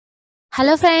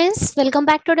Hello friends, welcome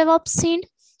back to DevOps Scene.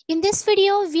 In this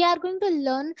video, we are going to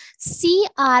learn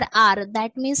CRR,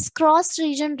 that means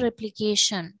cross-region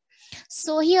replication.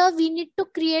 So here we need to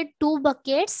create two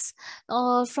buckets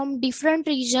from different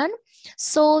region.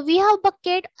 So we have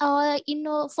bucket in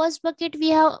first bucket we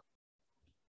have.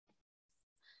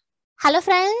 Hello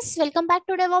friends, welcome back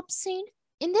to DevOps Scene.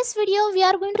 In this video, we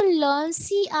are going to learn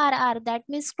CRR, that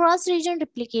means cross-region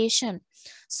replication.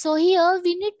 So here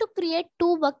we need to create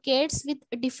two buckets with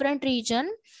different region.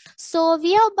 So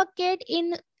we have bucket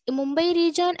in Mumbai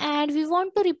region and we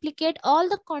want to replicate all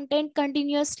the content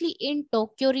continuously in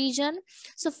Tokyo region.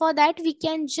 So for that we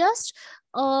can just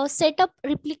set up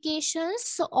replications.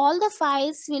 So all the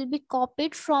files will be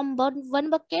copied from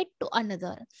one bucket to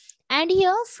another. And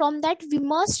here from that we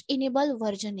must enable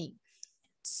versioning.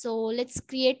 So let's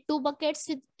create two buckets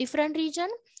with different region.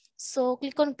 So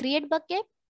click on create bucket.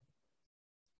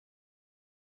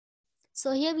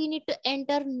 So here we need to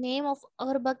enter name of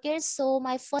our bucket. So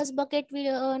my first bucket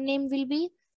name will be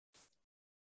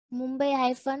Mumbai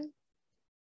hyphen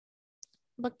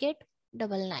bucket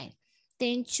 99.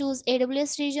 Then choose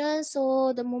AWS region.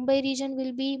 So the Mumbai region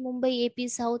will be Mumbai AP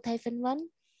South hyphen 1.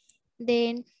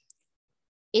 Then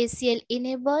ACL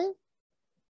enable.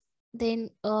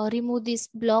 Then remove this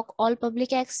block all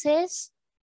public access.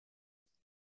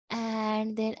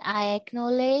 And then I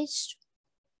acknowledged.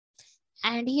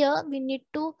 And here we need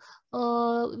to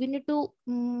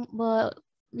the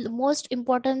most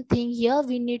important thing here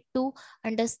we need to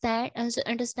understand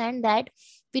that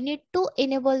we need to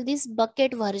enable this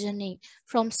bucket versioning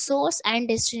from source and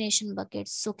destination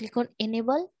buckets. So click on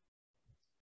enable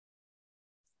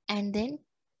and then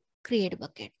create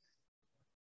bucket.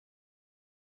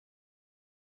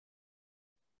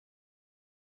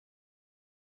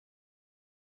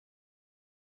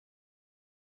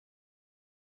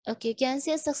 Okay, you can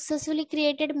see I successfully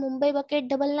created Mumbai bucket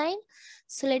 99.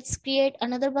 So let's create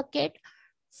another bucket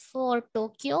for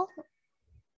Tokyo.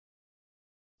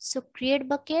 So create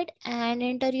bucket and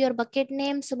enter your bucket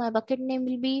name. So my bucket name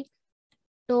will be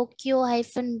Tokyo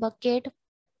hyphen bucket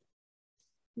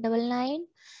 99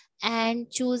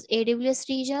 and choose AWS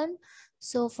region.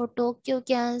 So for Tokyo, you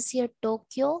can see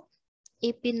Tokyo,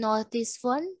 AP Northeast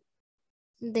 1,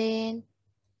 then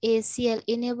ACL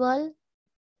enable,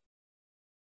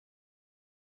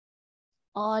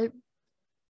 all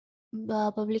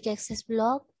public access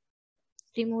block,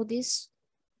 remove this,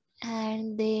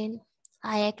 and then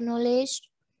I acknowledged,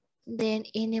 then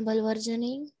enable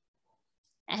versioning,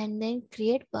 and then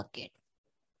create bucket.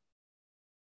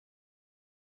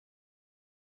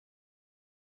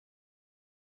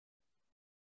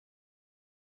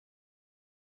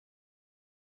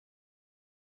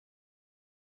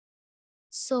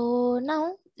 So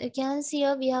now you can see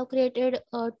here we have created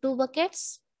two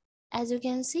buckets, as you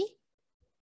can see.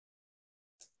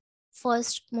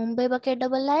 First Mumbai bucket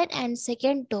 99 and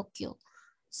second Tokyo.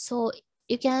 So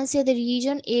you can see the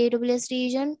region AWS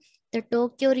region, the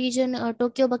Tokyo region,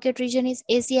 Tokyo bucket region is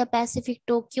Asia Pacific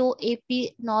Tokyo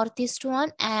AP Northeast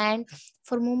 1, and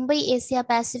for Mumbai Asia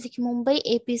Pacific Mumbai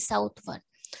AP South 1.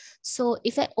 So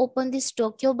if I open this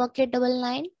Tokyo bucket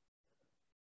 99,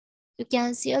 you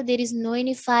can see there is no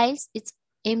any files, it's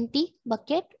empty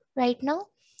bucket right now.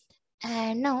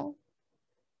 And now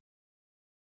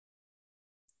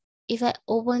if I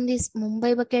open this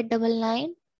Mumbai bucket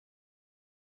 99,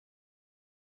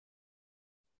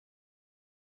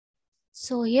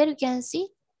 so here you can see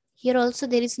here also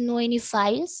there is no any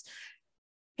files,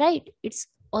 right? It's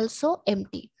also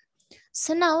empty.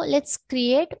 So now let's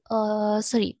create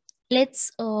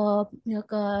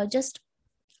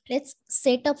let's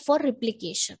set up for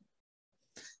replication.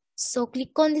 So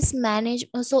click on this manage.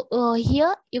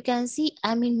 Here you can see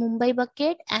I'm in Mumbai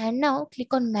bucket, and now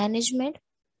click on management,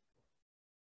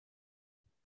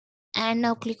 and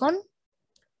now click on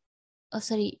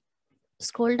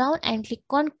scroll down and click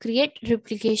on create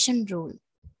replication rule.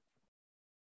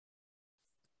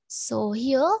 So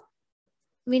here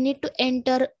we need to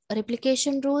enter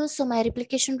replication rule. So my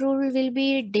replication rule will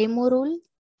be demo rule.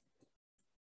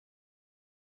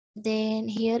 Then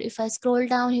here if I scroll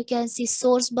down, you can see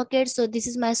source bucket. So this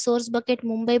is my source bucket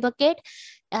Mumbai bucket,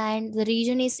 and the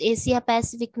region is Asia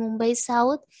Pacific Mumbai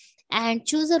South, and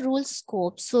choose a rule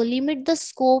scope. So limit the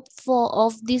scope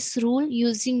of this rule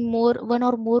using one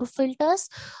or more filters,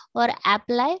 or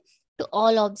apply to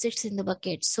all objects in the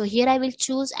bucket. So here I will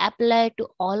choose apply to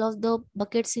all of the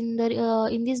buckets in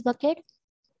this bucket.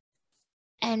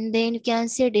 and then you can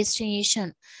see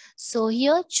destination. So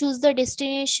here choose the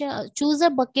destination, choose a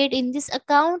bucket in this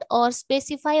account or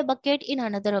specify a bucket in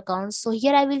another account. So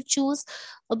here I will choose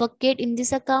a bucket in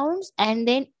this account and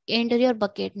then enter your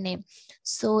bucket name.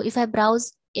 So if I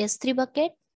browse S3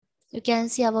 bucket, you can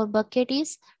see our bucket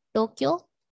is Tokyo.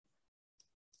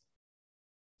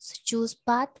 So choose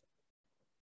path.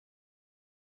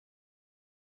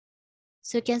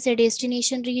 So you can say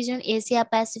destination region Asia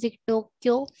Pacific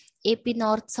Tokyo, AP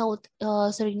North South,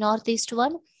 Northeast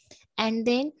one. And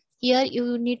then here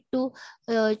you need to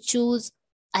choose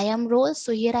IAM role.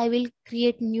 So here I will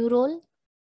create new role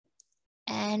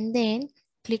and then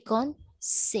click on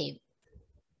save.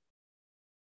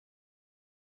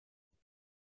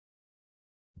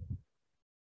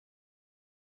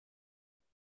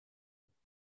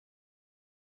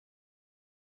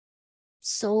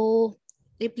 So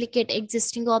replicate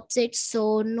existing object.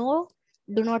 So no,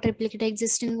 do not replicate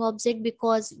existing object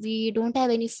because we don't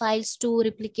have any files to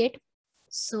replicate.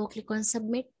 So click on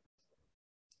submit.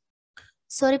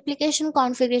 So replication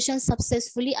configuration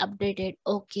successfully updated.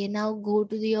 Okay, now go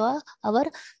to our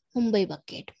Mumbai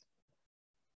bucket.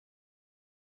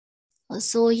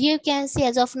 So here you can see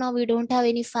as of now we don't have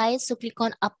any files. So click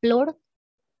on upload.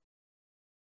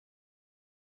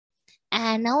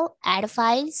 And now add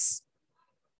files.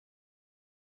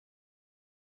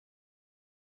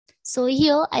 So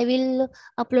here I will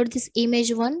upload this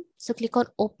image one. So click on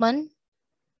open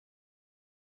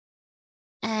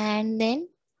and then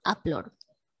upload.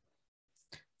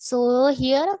 So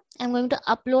here I'm going to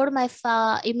upload my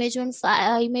image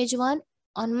one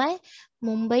on my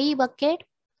Mumbai bucket.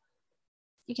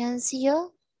 You can see here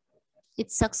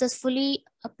it's successfully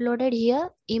uploaded here,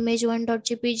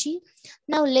 image1.jpg.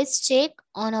 Now let's check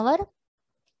on our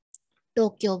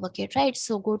Tokyo bucket, right?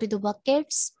 So go to the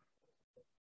buckets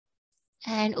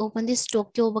and open this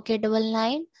Tokyo bucket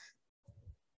 99.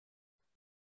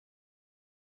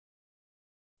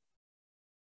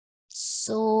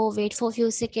 So wait for a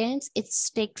few seconds. It's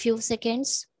take few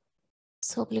seconds.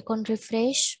 So click on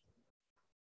refresh.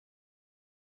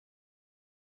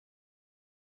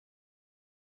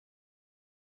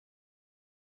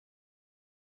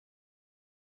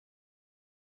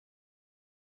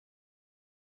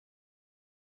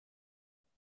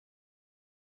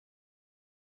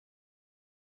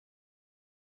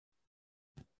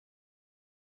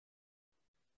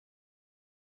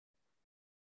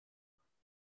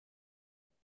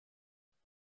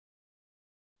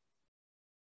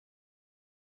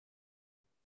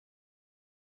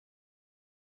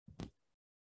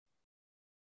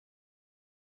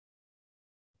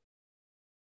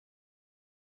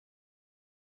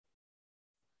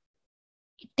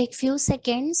 It take few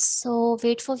seconds. So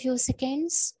wait for few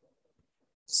seconds.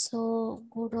 So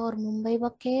go to our Mumbai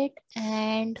bucket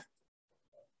and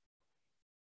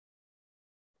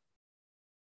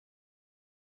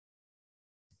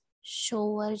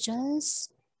show versions.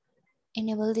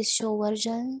 Enable this show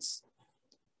versions.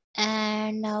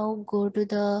 And now go to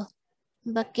the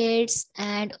buckets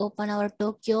and open our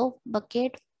Tokyo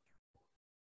bucket.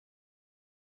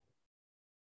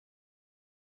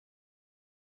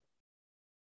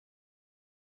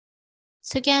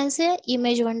 So you can say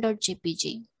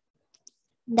image1.jpg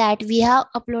that we have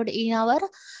uploaded in our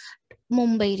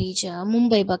Mumbai region,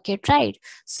 Mumbai bucket, right?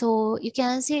 So you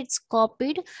can see it's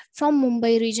copied from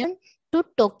Mumbai region to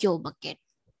Tokyo bucket.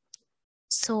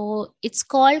 So it's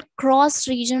called cross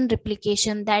region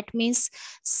replication. That means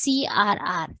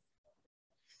CRR.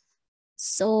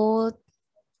 So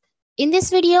in this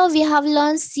video, we have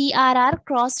learned CRR,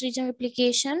 cross region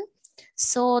replication.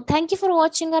 So thank you for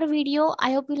watching our video.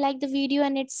 I hope you like the video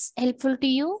and it's helpful to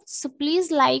you. So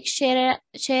please like, share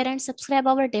and subscribe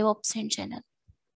our DevOps channel.